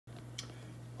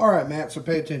Alright, Matt, so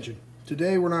pay attention.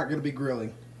 Today we're not going to be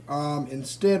grilling.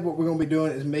 Instead, what we're going to be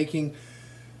doing is making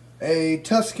a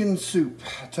Tuscan soup.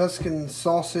 Tuscan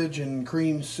sausage and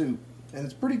cream soup. And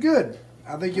it's pretty good.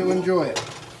 I think you'll enjoy it.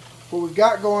 What we've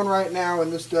got going right now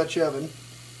in this Dutch oven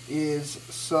is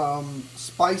some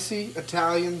spicy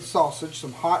Italian sausage,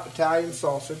 some hot Italian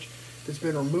sausage that's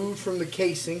been removed from the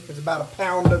casing. There's about a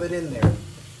pound of it in there.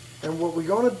 And what we're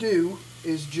going to do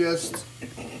is just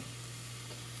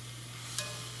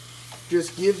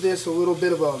give this a little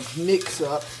bit of a mix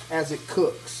up as it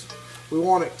cooks. We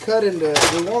want it to end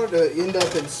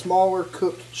up in smaller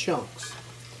cooked chunks.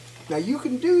 Now you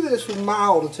can do this with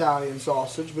mild Italian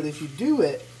sausage, but if you do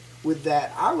it with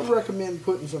that, I would recommend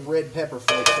putting some red pepper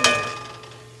flakes in there,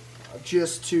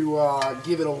 just to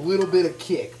give it a little bit of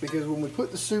kick. Because when we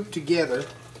put the soup together,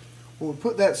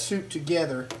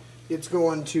 it's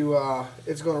going to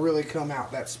really come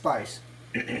out, that spice.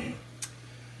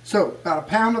 So about a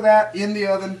pound of that in the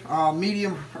oven,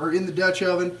 in the Dutch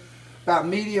oven, about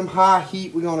medium-high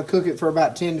heat. We're going to cook it for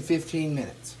about 10 to 15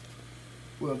 minutes.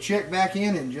 We'll check back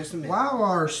in just a minute. While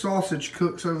our sausage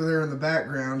cooks over there in the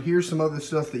background, here's some other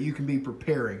stuff that you can be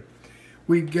preparing.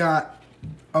 We've got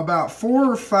about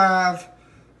 4 or 5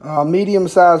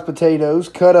 medium-sized potatoes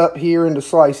cut up here into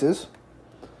slices.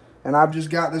 And I've just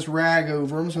got this rag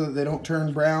over them so that they don't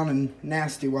turn brown and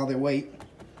nasty while they wait.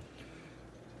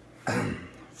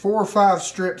 4 or 5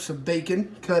 strips of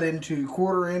bacon cut into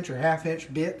 1/4 inch or 1/2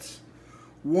 inch bits.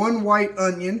 1 white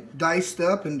onion diced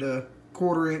up into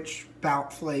 1/4 inch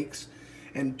bout flakes.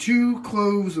 And 2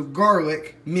 cloves of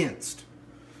garlic minced.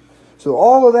 So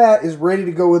all of that is ready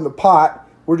to go in the pot.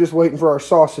 We're just waiting for our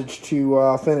sausage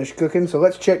to finish cooking. So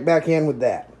let's check back in with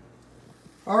that.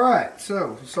 Alright,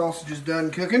 so the sausage is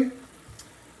done cooking.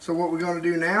 So what we're going to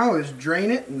do now is drain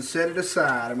it and set it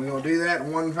aside. And we're going to do that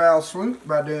in one foul swoop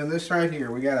by doing this right here.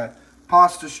 We got a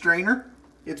pasta strainer.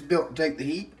 It's built to take the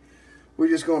heat. We're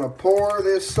just going to pour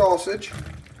this sausage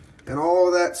and all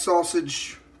of that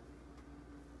sausage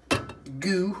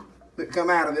goo that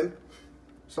come out of him.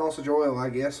 Sausage oil,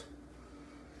 I guess.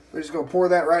 We're just going to pour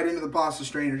that right into the pasta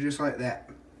strainer just like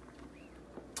that.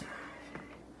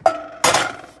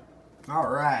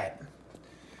 Alright.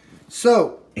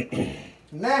 So,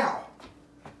 now,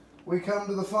 we come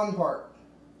to the fun part.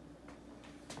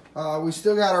 We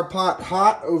still got our pot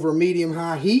hot over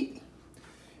medium-high heat.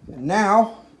 And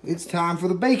now, it's time for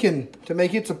the bacon to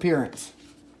make its appearance.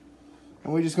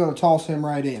 And we're just going to toss him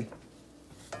right in.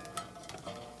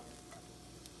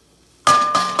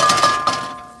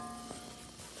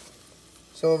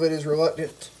 Some of it is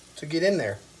reluctant to get in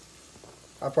there.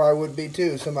 I probably would be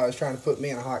too if somebody was trying to put me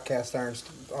in a hot cast iron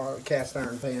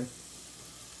pan.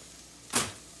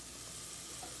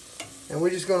 And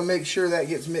we're just going to make sure that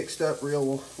gets mixed up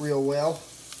real well.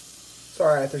 It's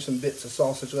alright, there's some bits of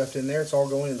sausage left in there. It's all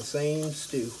going in the same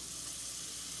stew.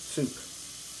 Soup.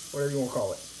 Whatever you want to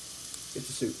call it. It's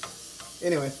a soup.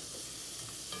 Anyway.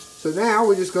 So now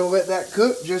we're just going to let that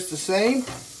cook just the same.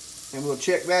 And we'll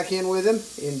check back in with him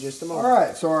in just a moment.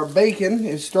 Alright, so our bacon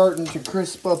is starting to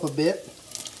crisp up a bit.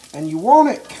 And you want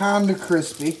it kind of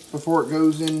crispy before it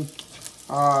goes in,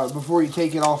 before you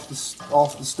take it off the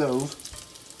stove.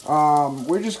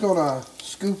 We're just going to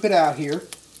scoop it out here,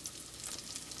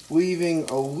 leaving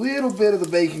a little bit of the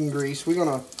bacon grease. We're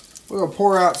gonna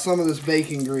pour out some of this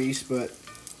bacon grease, but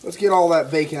let's get all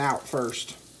that bacon out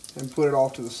first and put it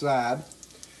off to the side.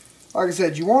 Like I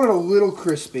said, you want it a little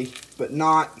crispy, but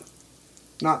not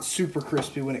super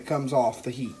crispy when it comes off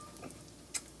the heat.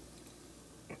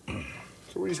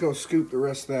 So we're just going to scoop the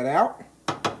rest of that out.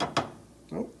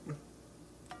 Oh,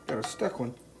 got a stuck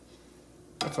one.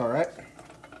 That's alright.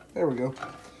 There we go.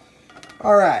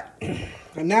 Alright.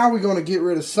 And now we're going to get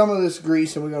rid of some of this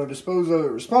grease and we're going to dispose of it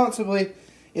responsibly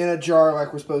in a jar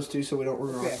like we're supposed to so we don't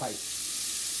ruin our pipe.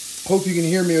 Hope you can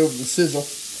hear me over the sizzle.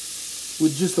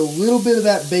 With just a little bit of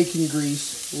that bacon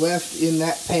grease left in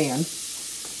that pan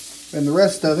and the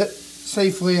rest of it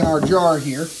safely in our jar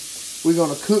here, we're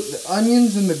going to cook the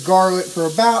onions and the garlic for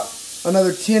about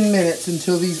another 10 minutes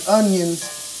until these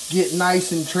onions get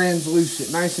nice and translucent,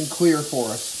 nice and clear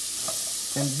for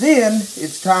us. And then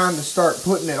it's time to start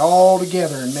putting it all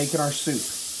together and making our soup.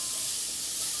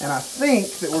 And I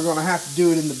think that we're going to have to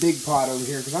do it in the big pot over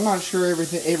here because I'm not sure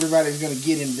everybody's going to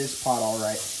get in this pot all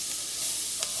right.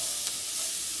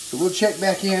 So we'll check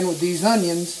back in with these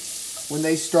onions when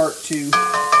they start to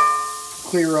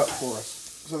clear up for us.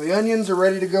 So the onions are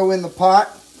ready to go in the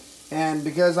pot, and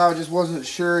because I just wasn't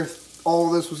sure if all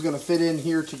of this was going to fit in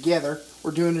here together,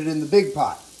 we're doing it in the big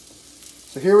pot.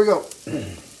 So here we go.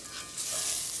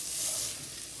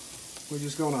 We're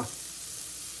just going to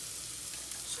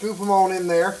scoop them on in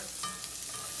there.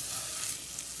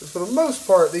 For the most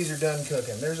part, these are done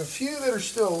cooking. There's a few that are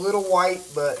still a little white,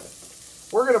 but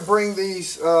we're going to bring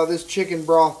these this chicken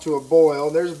broth to a boil.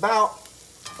 There's about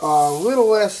a little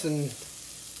less than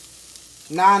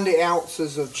 90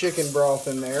 ounces of chicken broth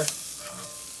in there,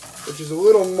 which is a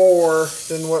little more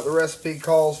than what the recipe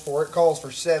calls for. It calls for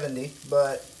 70,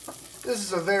 but this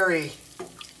is a very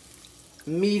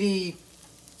meaty,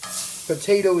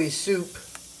 potatoey soup.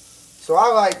 So I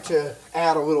like to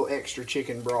add a little extra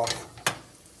chicken broth,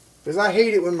 because I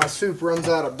hate it when my soup runs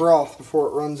out of broth before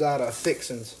it runs out of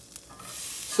fixings.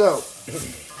 So,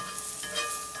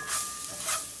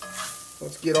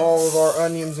 let's get all of our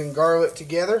onions and garlic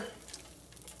together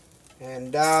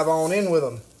and dive on in with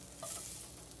them.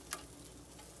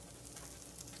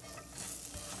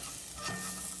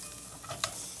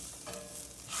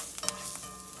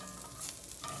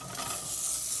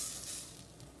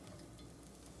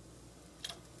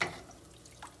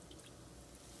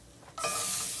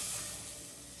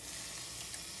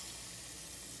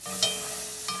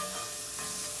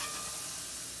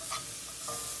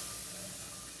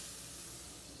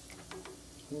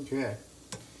 Okay.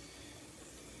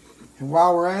 And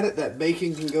while we're at it, that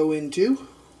bacon can go in too.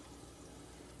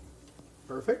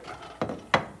 Perfect.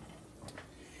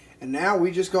 And now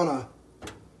we're just gonna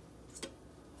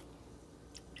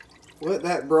let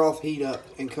that broth heat up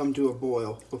and come to a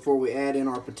boil before we add in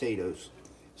our potatoes.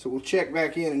 So we'll check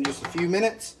back in just a few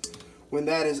minutes when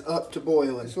that is up to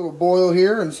boiling. It's a little boil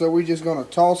here, and so we're just gonna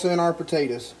toss in our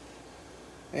potatoes.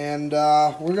 And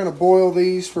we're going to boil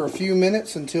these for a few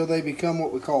minutes until they become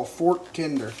what we call fork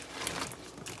tender.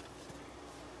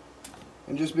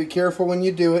 And just be careful when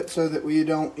you do it so that you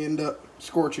don't end up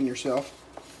scorching yourself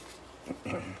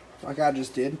like I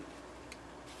just did.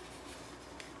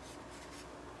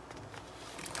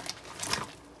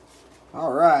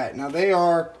 Alright, now they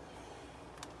are,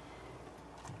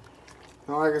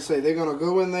 like I say, they're going to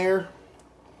go in there,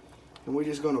 and we're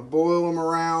just going to boil them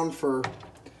around for,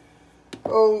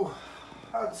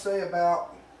 I'd say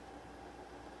about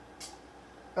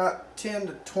 10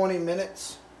 to 20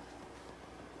 minutes.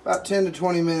 About 10 to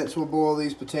 20 minutes we'll boil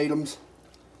these potatoes.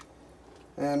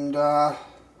 And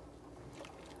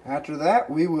after that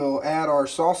we will add our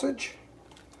sausage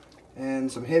and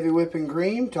some heavy whipping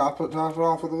cream, top it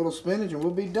off with a little spinach, and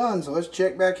we'll be done. So let's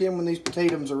check back in when these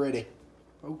potatoes are ready.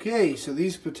 Okay, so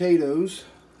these potatoes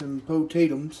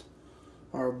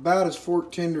are about as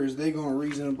fork tender as they're going to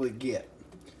reasonably get.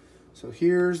 So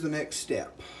here's the next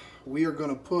step. We are going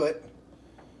to put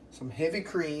some heavy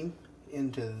cream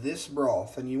into this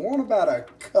broth, and you want about a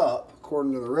cup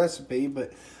according to the recipe,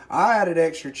 but I added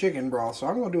extra chicken broth, so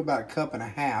I'm going to do about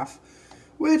 1.5 cups,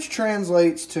 which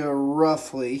translates to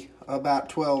roughly about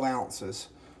 12 ounces.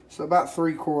 So about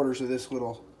 3/4 of this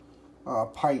little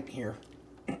pint here.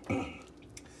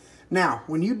 Now,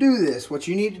 when you do this, what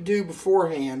you need to do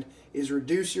beforehand is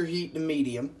reduce your heat to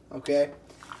medium, okay?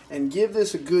 And give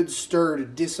this a good stir to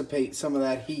dissipate some of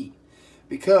that heat.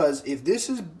 Because if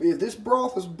this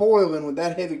broth is boiling when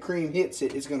that heavy cream hits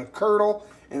it, it's going to curdle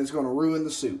and it's going to ruin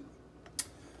the soup.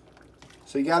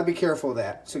 So you got to be careful of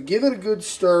that. So give it a good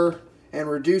stir and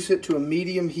reduce it to a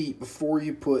medium heat before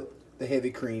you put the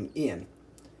heavy cream in.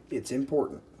 It's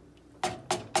important.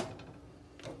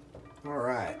 All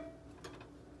right.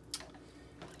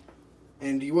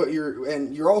 And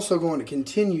you're also going to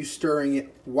continue stirring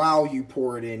it while you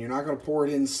pour it in. You're not going to pour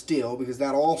it in still, because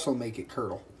that'll also make it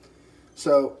curdle.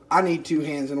 So I need 2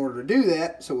 hands in order to do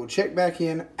that. So we'll check back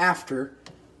in after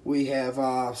we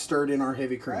have stirred in our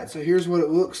heavy cream. Right, so here's what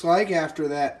it looks like after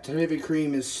that heavy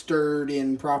cream is stirred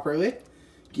in properly.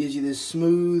 Gives you this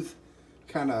smooth,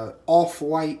 kind of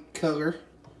off-white color.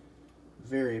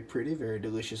 Very pretty, very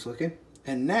delicious looking.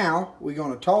 And now we're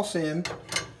going to toss in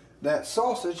that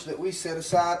sausage that we set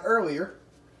aside earlier.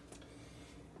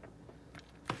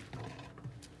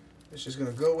 It's just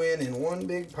going to go in one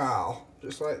big pile,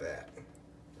 just like that.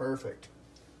 Perfect.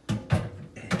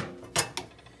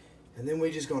 And then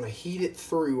we're just going to heat it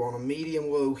through on a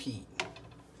medium-low heat.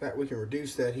 In fact, we can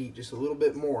reduce that heat just a little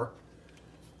bit more.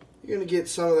 You're going to get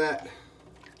some of that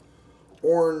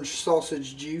orange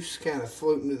sausage juice kind of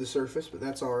floating to the surface, but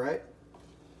that's all right.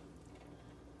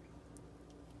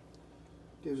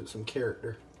 Gives it some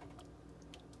character.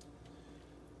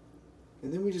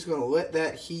 And then we're just going to let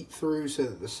that heat through so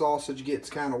that the sausage gets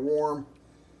kind of warm,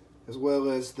 as well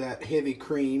as that heavy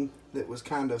cream that was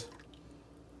kind of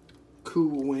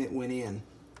cool when it went in.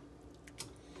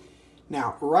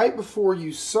 Now, right before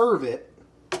you serve it,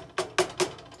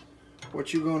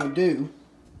 what you're going to do,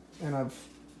 and I've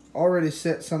already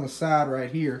set some aside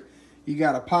right here, you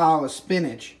got a pile of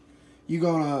spinach. You're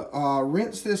going to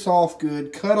rinse this off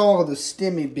good, cut all of the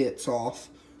stemmy bits off,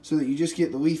 so that you just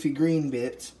get the leafy green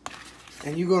bits.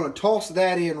 And you're going to toss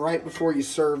that in right before you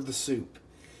serve the soup.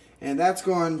 And that's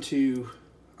going to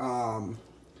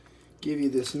give you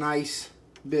this nice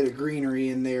bit of greenery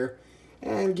in there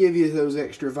and give you those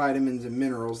extra vitamins and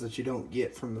minerals that you don't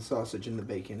get from the sausage and the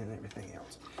bacon and everything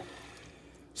else.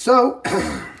 So,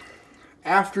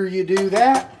 after you do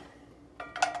that,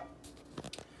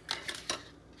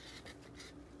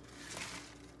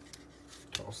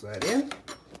 toss that in,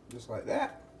 just like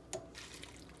that.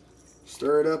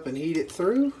 Stir it up and heat it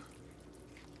through.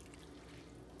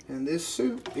 And this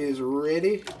soup is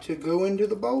ready to go into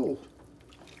the bowl.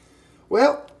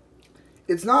 Well,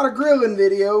 it's not a grilling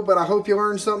video, but I hope you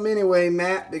learned something anyway,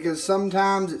 Matt, because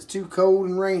sometimes it's too cold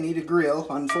and rainy to grill,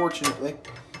 unfortunately.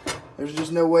 There's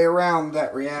just no way around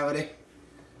that reality.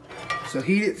 So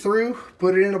heat it through,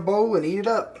 put it in a bowl, and eat it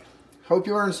up. Hope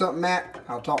you learned something, Matt.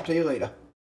 I'll talk to you later.